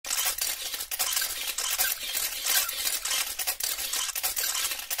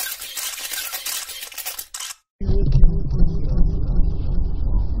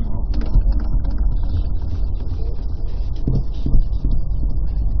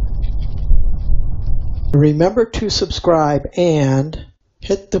Remember to subscribe and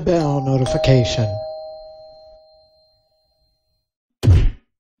hit the bell notification.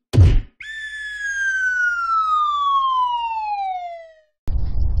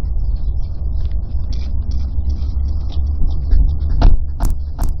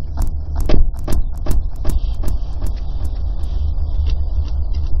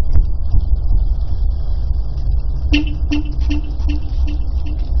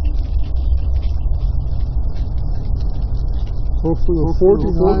 For the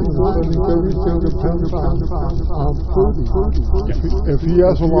 49 spending everything depends on 30. If he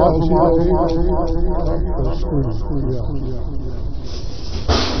has a lousy day, that's screwed.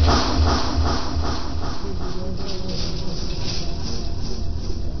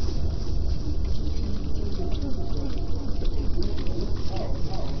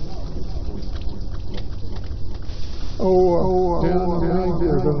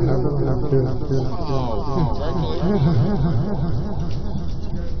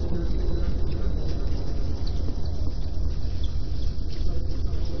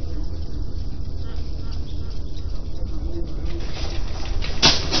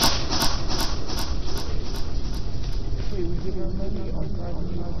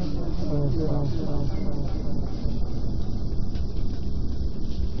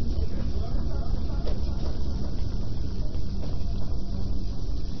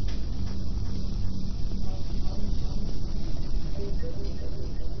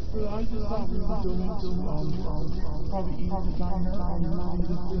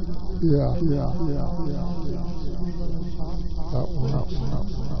 Yeah. Yeah. That one.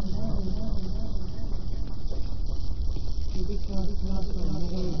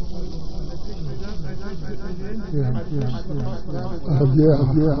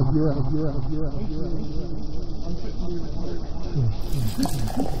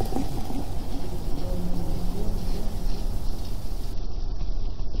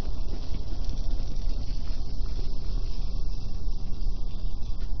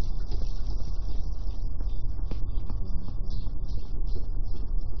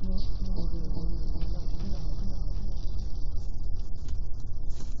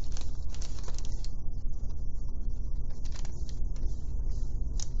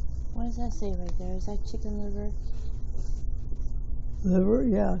 What does that say right there? Is that chicken liver? Liver,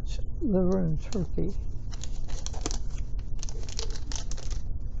 yeah, liver and turkey.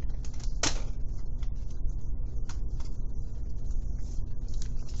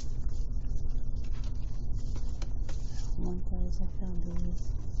 I want those. I found these.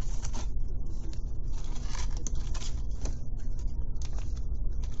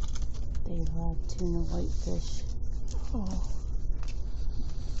 They love tuna whitefish. Oh.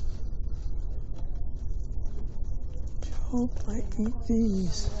 Hope I eat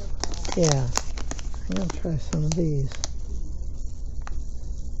these. Yeah, I'm gonna try some of these.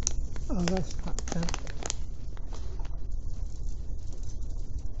 Oh, that's not tempting.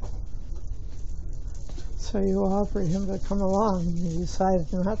 So you offered him to come along and you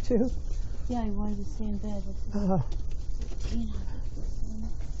decided not to? Yeah, I wanted to stay in bed.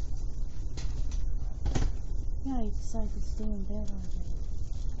 Yeah, I decided to stay in bed all day.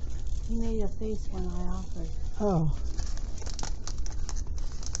 He made a face when I offered. Oh.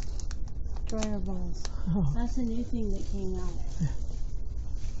 Dryer balls. Oh. That's a new thing that came out. Yeah.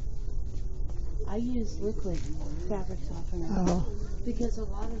 I use liquid fabric softener. Oh. Because a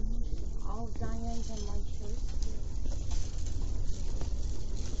lot of all Diane's on my shirts.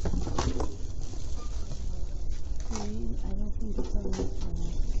 I don't think it's enough for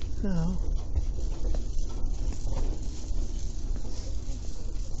that. No.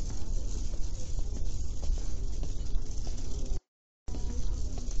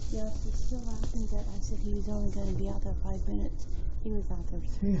 Yes, he's still laughing that I said he was only going to be out there 5 minutes. He was out there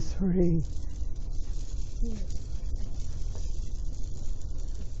 3. Yeah.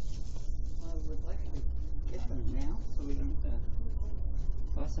 Well, I would like to get them now so we don't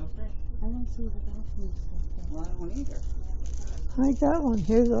fuss over it. I don't see the bathroom stuff. Well, I don't either. I got one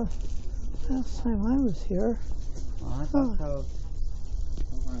here the last time I was here. Well, I thought so.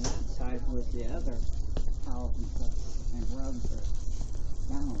 Over on that side was the other towels and stuff and rugs or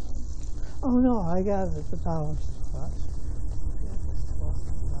down. Oh no, I got it at the dollar spot.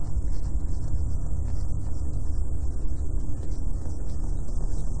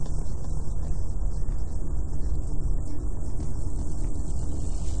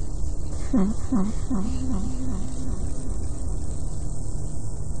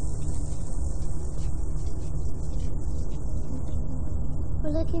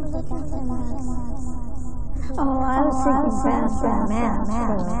 We're looking for bathroom mats. Oh, I was thinking bathroom mats.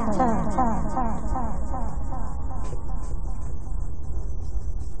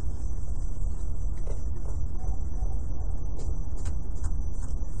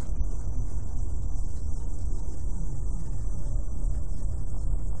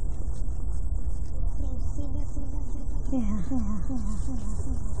 Oh,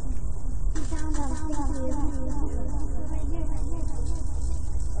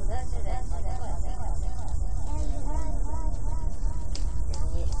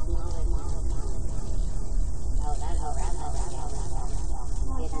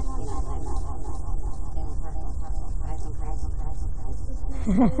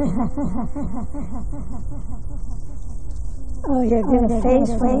 you're going to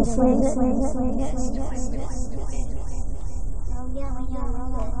face when you see it.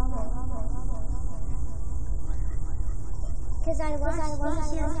 Because I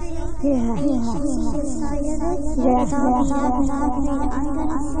watched yesterday, and you should see the side of it. Yeah, it's all beat up and all green. I'm going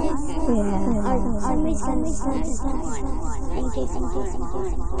to sit. Yeah. Or somebody's going to sit. In case.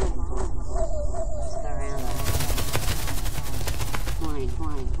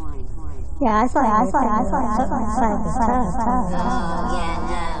 Yeah, I saw it. Something inside the tub. Yeah,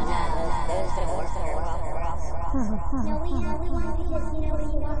 no, those don't work very well. No, we have one because, when you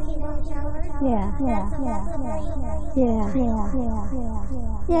walk in the shower, yeah.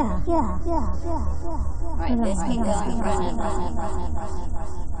 Right, this can go in front of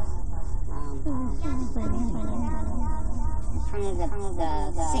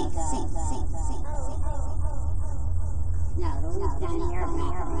the sink. No, the one's down here.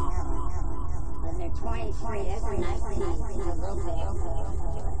 But they're 23. Those are nice. They're real big.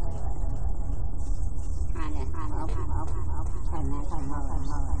 Trying to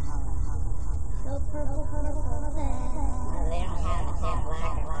Go purple. No, they don't have it. They have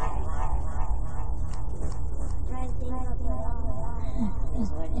black. Is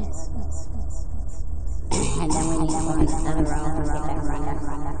what it is. And then we need to run another row and get that run.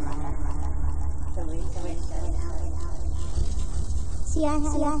 So we just go down. See, I had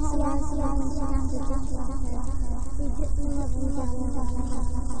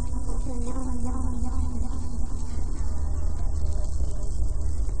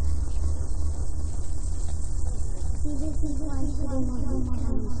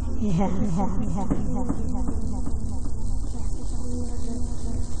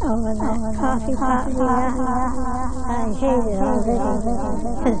Oh, and that coffee pot, I hate it already.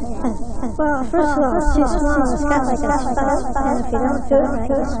 Well, first of all, it's too small. It's got like a spout, and if you don't do it right,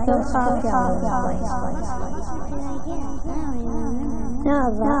 you spill coffee all over the place.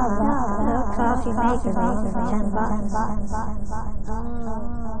 No, the coffee maker makes it for $10.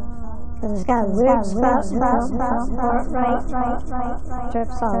 Because it's got a weird spout, right,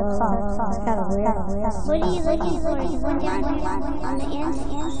 drips all over. It's got a weird. What are you looking for? Is one down here on the end?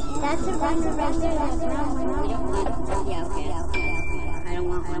 That's a run right there. That's not Yeah, okay. I don't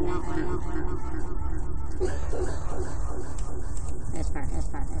want one. That's perfect.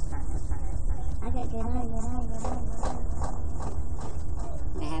 I got good eyes.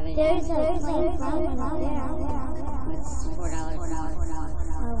 I have it. There's a plain brown one up there. It's $4.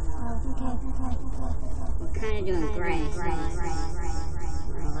 Okay. We're kind of doing gray.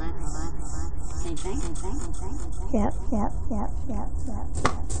 Same thing. Yep.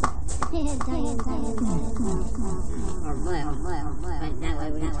 Or blue. But that way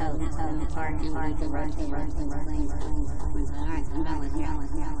we can tell them apart and we can rotate things. Alright, I'm done with here.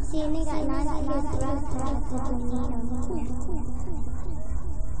 See, and they got nice big rough if you need them.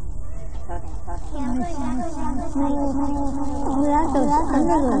 Oh, that goes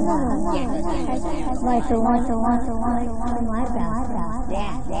under the one. Yeah, Like the one in my bathroom.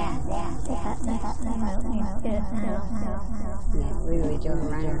 Yeah. Get it now. Yeah, we were doing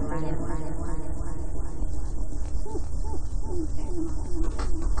running.